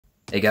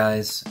Hey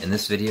guys, in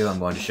this video I'm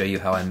going to show you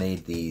how I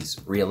made these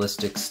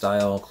realistic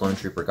style clone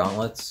trooper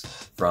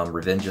gauntlets from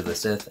Revenge of the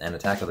Sith and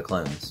Attack of the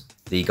Clones.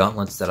 The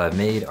gauntlets that I've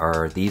made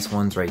are these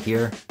ones right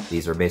here.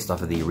 These are based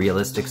off of the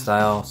realistic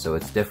style, so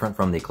it's different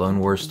from the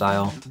Clone Wars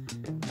style.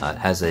 It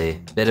has a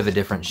bit of a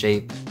different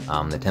shape.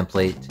 The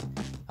template,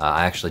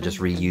 I actually just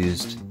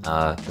reused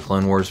the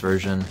Clone Wars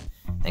version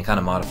and kind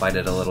of modified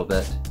it a little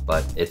bit,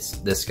 but it's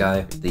this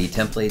guy. The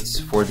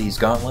templates for these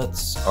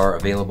gauntlets are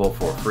available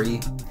for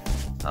free.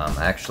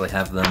 I actually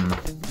have them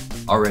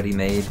already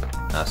made,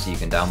 so you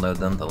can download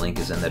them. The link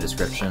is in the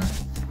description.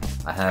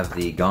 I have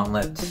the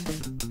gauntlet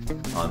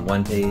on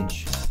one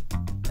page,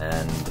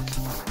 and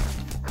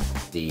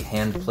the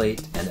hand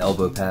plate and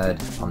elbow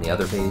pad on the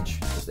other page.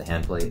 Is the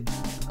hand plate,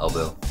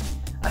 elbow.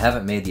 I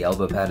haven't made the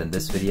elbow pad in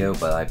this video,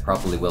 but I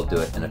probably will do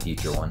it in a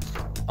future one.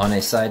 On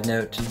a side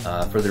note,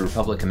 for the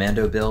Republic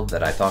Commando build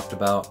that I talked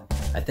about,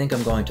 I think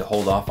I'm going to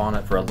hold off on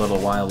it for a little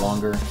while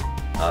longer.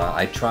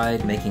 I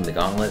tried making the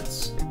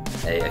gauntlets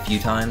a few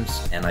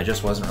times, and I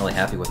just wasn't really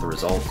happy with the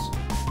results.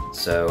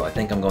 So I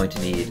think I'm going to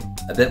need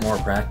a bit more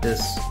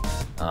practice.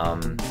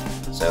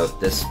 So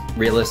this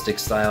realistic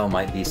style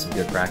might be some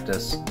good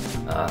practice.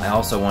 I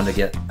also want to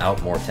get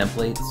out more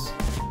templates,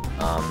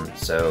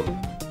 so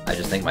I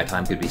just think my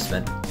time could be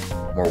spent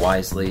more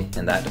wisely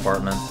in that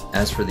department.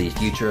 As for the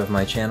future of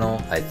my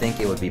channel, I think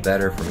it would be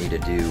better for me to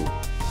do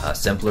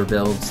simpler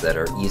builds that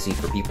are easy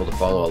for people to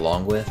follow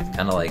along with,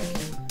 kind of like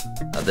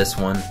this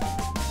one,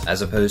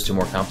 as opposed to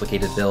more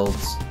complicated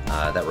builds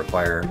that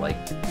require like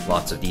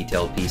lots of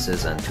detailed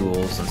pieces and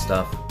tools and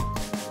stuff.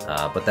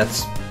 But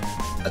that's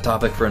a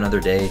topic for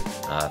another day.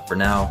 For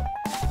now,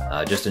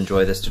 just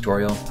enjoy this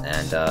tutorial,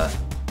 and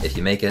if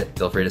you make it,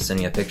 feel free to send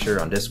me a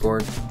picture on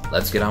Discord.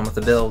 Let's get on with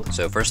the build.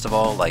 So first of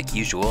all, like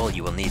usual,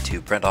 you will need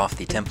to print off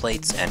the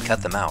templates and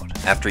cut them out.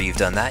 After you've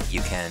done that, you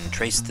can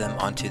trace them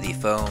onto the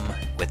foam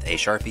with a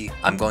Sharpie.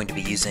 I'm going to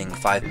be using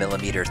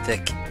 5mm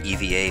thick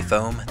EVA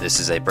foam. This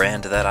is a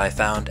brand that I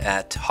found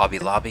at Hobby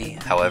Lobby.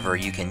 However,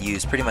 you can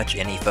use pretty much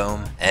any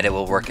foam and it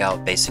will work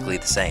out basically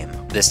the same.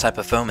 This type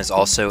of foam is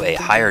also a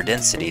higher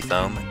density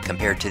foam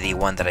compared to the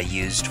one that I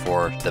used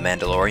for the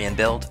Mandalorian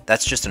build.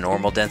 That's just a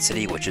normal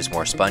density, which is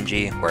more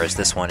spongy, whereas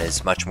this one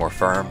is much more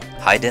firm.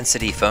 High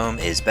density foam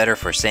is better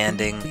for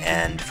sanding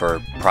and for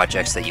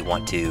projects that you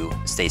want to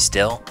stay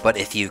still, but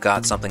if you've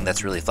got something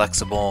that's really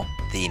flexible,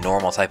 the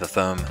normal type of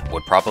foam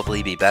would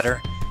probably be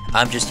better.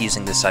 I'm just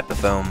using this type of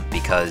foam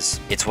because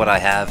it's what I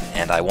have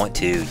and I want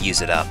to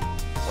use it up.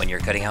 When you're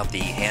cutting out the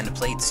hand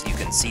plates, you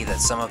can see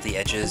that some of the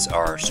edges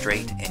are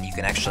straight, and you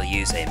can actually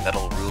use a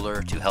metal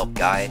ruler to help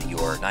guide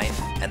your knife,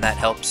 and that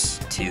helps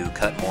to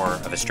cut more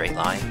of a straight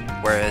line.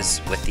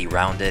 Whereas with the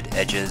rounded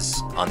edges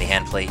on the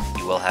hand plate,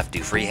 you will have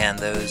to freehand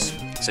those,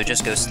 so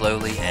just go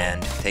slowly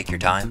and take your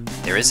time.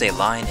 There is a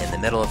line in the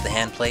middle of the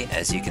hand plate,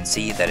 as you can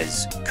see, that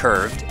is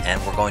curved,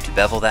 and we're going to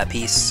bevel that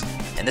piece.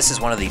 And this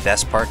is one of the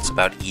best parts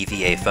about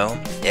EVA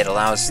foam. It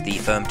allows the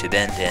foam to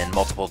bend in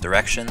multiple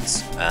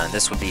directions.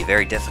 This would be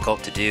very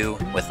difficult to do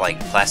with like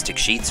plastic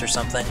sheets or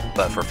something,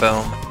 but for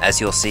foam,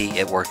 as you'll see,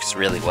 it works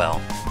really well.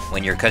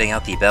 When you're cutting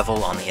out the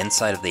bevel on the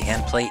inside of the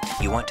hand plate,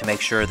 you want to make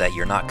sure that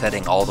you're not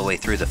cutting all the way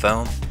through the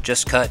foam.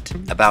 Just cut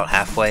about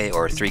halfway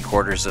or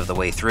 3/4 of the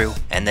way through,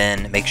 and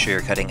then make sure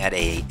you're cutting at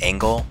an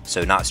angle,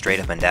 so not straight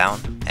up and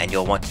down. And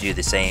you'll want to do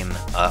the same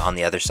on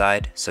the other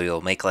side, so you'll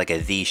make like a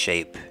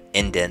V-shape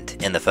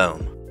indent in the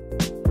foam.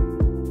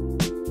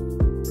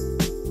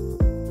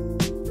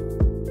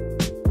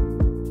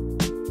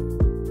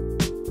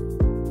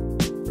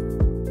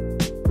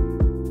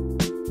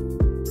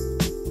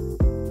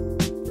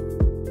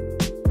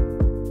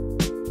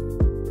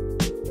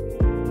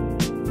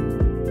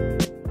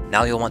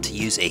 Now you'll want to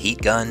use a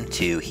heat gun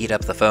to heat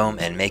up the foam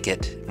and make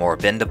it more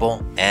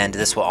bendable, and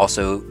this will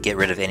also get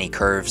rid of any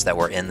curves that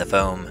were in the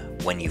foam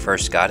when you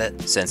first got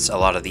it, since a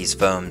lot of these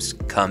foams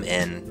come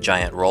in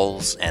giant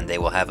rolls and they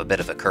will have a bit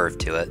of a curve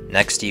to it.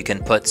 Next, you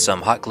can put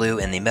some hot glue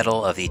in the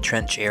middle of the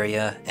trench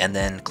area and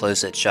then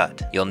close it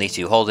shut. You'll need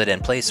to hold it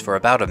in place for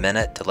about a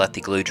minute to let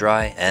the glue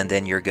dry, and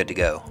then you're good to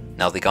go.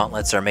 Now the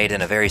gauntlets are made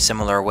in a very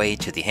similar way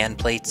to the hand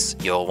plates.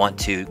 You'll want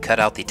to cut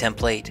out the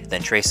template,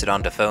 then trace it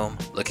onto foam.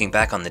 Looking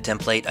back on the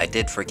template, I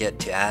did forget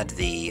to add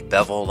the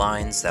bevel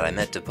lines that I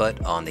meant to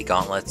put on the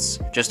gauntlets,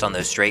 just on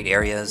those straight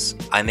areas.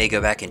 I may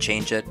go back and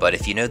change it, but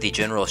if you know the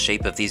general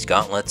shape of these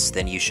gauntlets,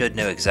 then you should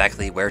know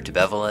exactly where to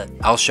bevel it.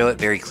 I'll show it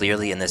very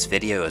clearly in this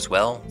video as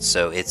well,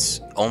 so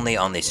it's only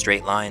on the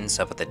straight lines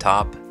up at the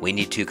top. We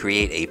need to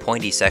create a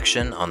pointy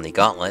section on the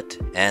gauntlet,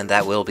 and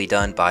that will be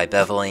done by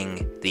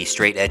beveling the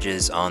straight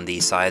edges on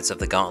the sides of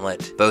the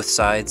gauntlet, both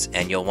sides,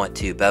 and you'll want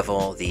to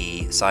bevel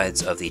the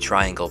sides of the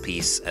triangle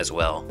piece as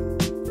well.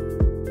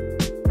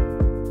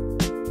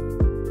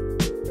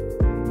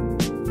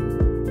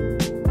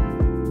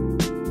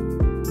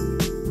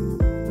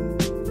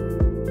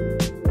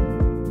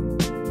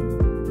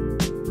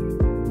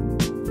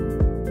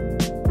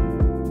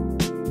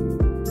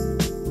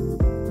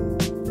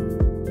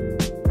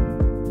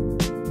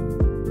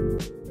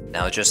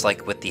 Now, just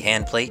like with the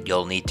hand plate,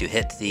 you'll need to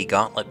hit the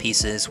gauntlet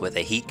pieces with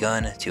a heat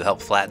gun to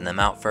help flatten them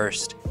out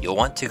first. You'll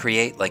want to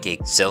create like a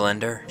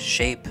cylinder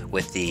shape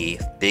with the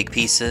big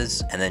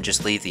pieces, and then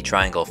just leave the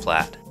triangle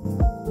flat.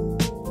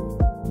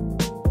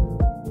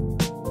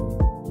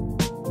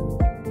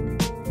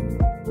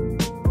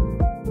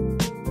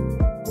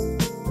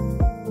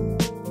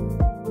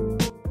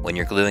 When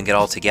you're gluing it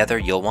all together,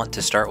 you'll want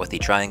to start with the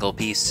triangle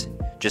piece.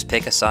 Just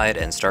pick a side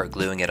and start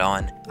gluing it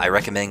on. I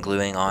recommend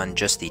gluing on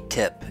just the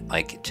tip,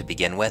 like to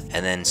begin with,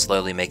 and then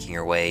slowly making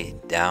your way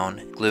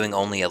down, gluing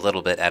only a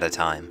little bit at a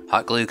time.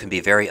 Hot glue can be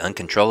very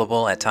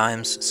uncontrollable at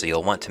times, so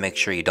you'll want to make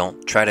sure you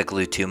don't try to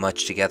glue too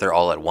much together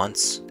all at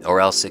once, or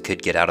else it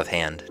could get out of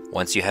hand.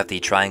 Once you have the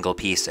triangle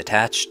piece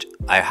attached,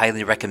 I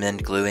highly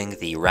recommend gluing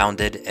the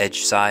rounded edge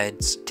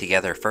sides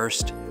together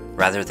first,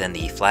 rather than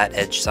the flat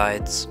edge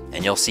sides,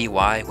 and you'll see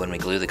why when we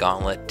glue the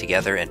gauntlet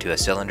together into a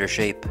cylinder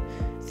shape.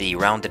 The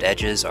rounded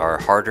edges are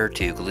harder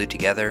to glue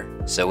together,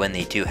 so when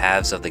the two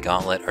halves of the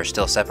gauntlet are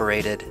still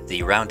separated,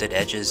 the rounded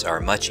edges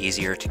are much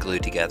easier to glue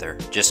together.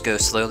 Just go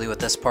slowly with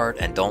this part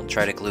and don't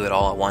try to glue it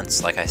all at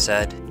once like I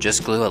said.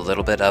 Just glue a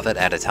little bit of it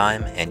at a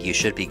time and you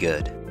should be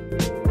good.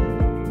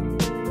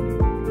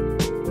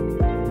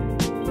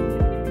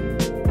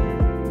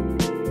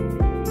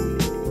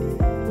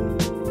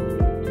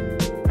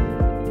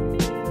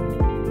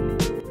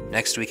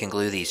 Next we can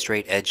glue the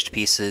straight edged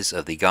pieces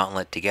of the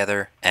gauntlet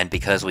together, and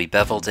because we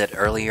beveled it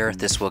earlier,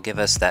 this will give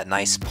us that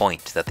nice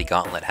point that the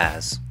gauntlet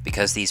has.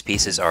 Because these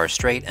pieces are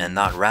straight and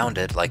not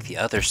rounded like the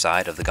other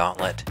side of the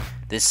gauntlet,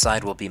 this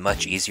side will be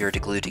much easier to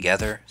glue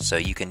together, so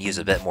you can use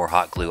a bit more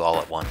hot glue all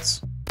at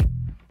once.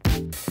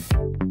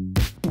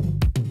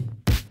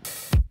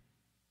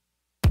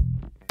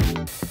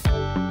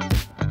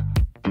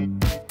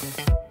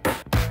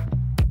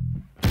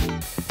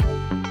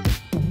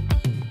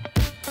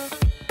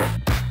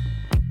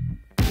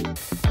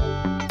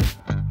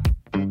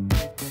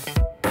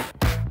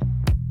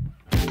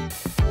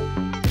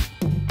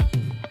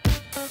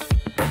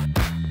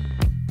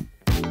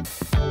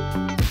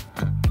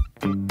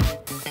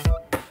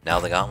 Now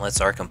the gauntlets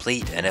are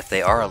complete, and if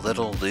they are a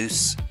little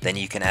loose, then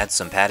you can add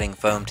some padding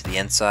foam to the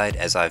inside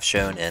as I've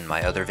shown in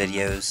my other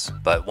videos.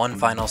 But one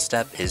final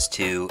step is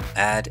to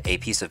add a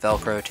piece of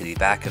Velcro to the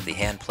back of the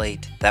hand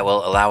plate that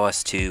will allow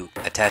us to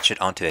attach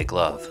it onto a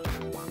glove.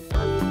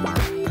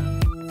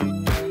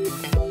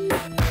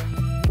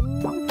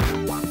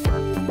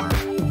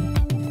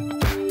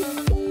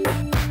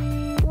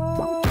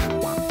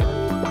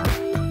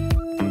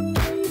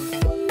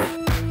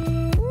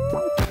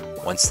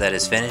 Once that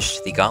is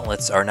finished, the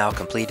gauntlets are now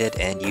completed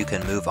and you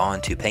can move on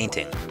to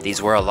painting.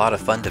 These were a lot of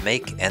fun to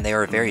make and they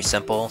are very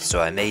simple, so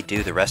I may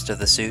do the rest of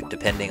the suit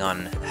depending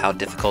on how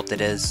difficult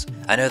it is.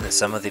 I know that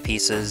some of the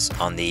pieces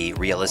on the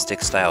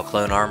realistic style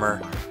clone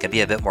armor can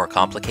be a bit more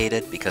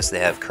complicated because they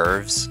have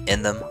curves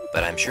in them,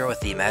 but I'm sure with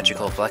the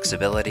magical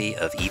flexibility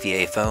of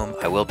EVA foam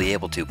I will be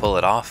able to pull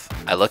it off.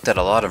 I looked at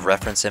a lot of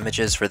reference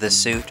images for this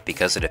suit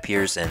because it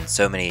appears in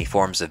so many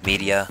forms of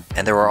media,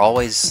 and there were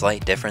always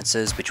slight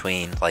differences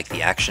between like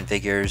the action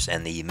figures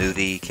and the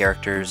movie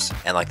characters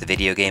and like the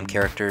video game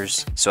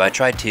characters, so I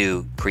tried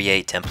to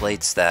create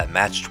templates that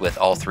matched with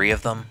all three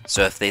of them.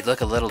 So if they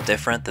look a little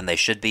different than they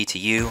should be to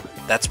you,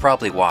 that's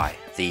probably why.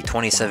 The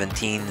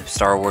 2017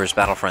 Star Wars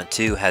Battlefront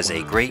 2 has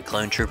a great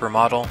clone trooper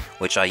model,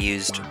 which I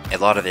used a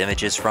lot of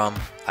images from.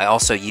 I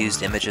also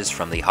used images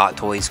from the Hot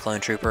Toys clone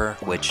trooper,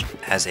 which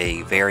has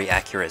a very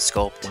accurate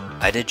sculpt.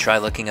 I did try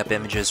looking up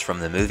images from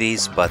the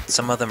movies, but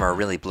some of them are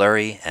really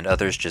blurry and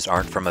others just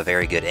aren't from a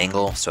very good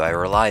angle, so I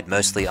relied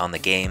mostly on the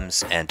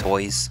games and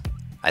toys.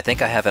 I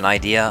think I have an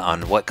idea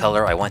on what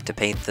color I want to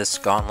paint this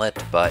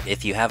gauntlet, but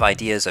if you have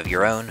ideas of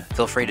your own,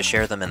 feel free to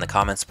share them in the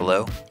comments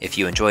below. If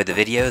you enjoyed the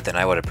video, then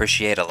I would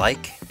appreciate a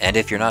like, and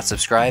if you're not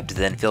subscribed,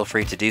 then feel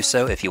free to do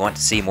so if you want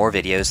to see more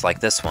videos like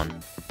this one.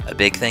 A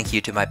big thank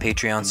you to my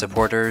Patreon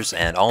supporters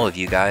and all of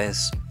you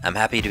guys. I'm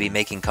happy to be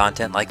making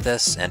content like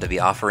this and to be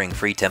offering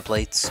free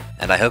templates,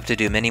 and I hope to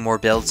do many more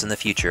builds in the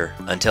future.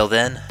 Until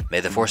then,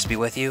 may the Force be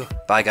with you.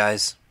 Bye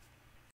guys.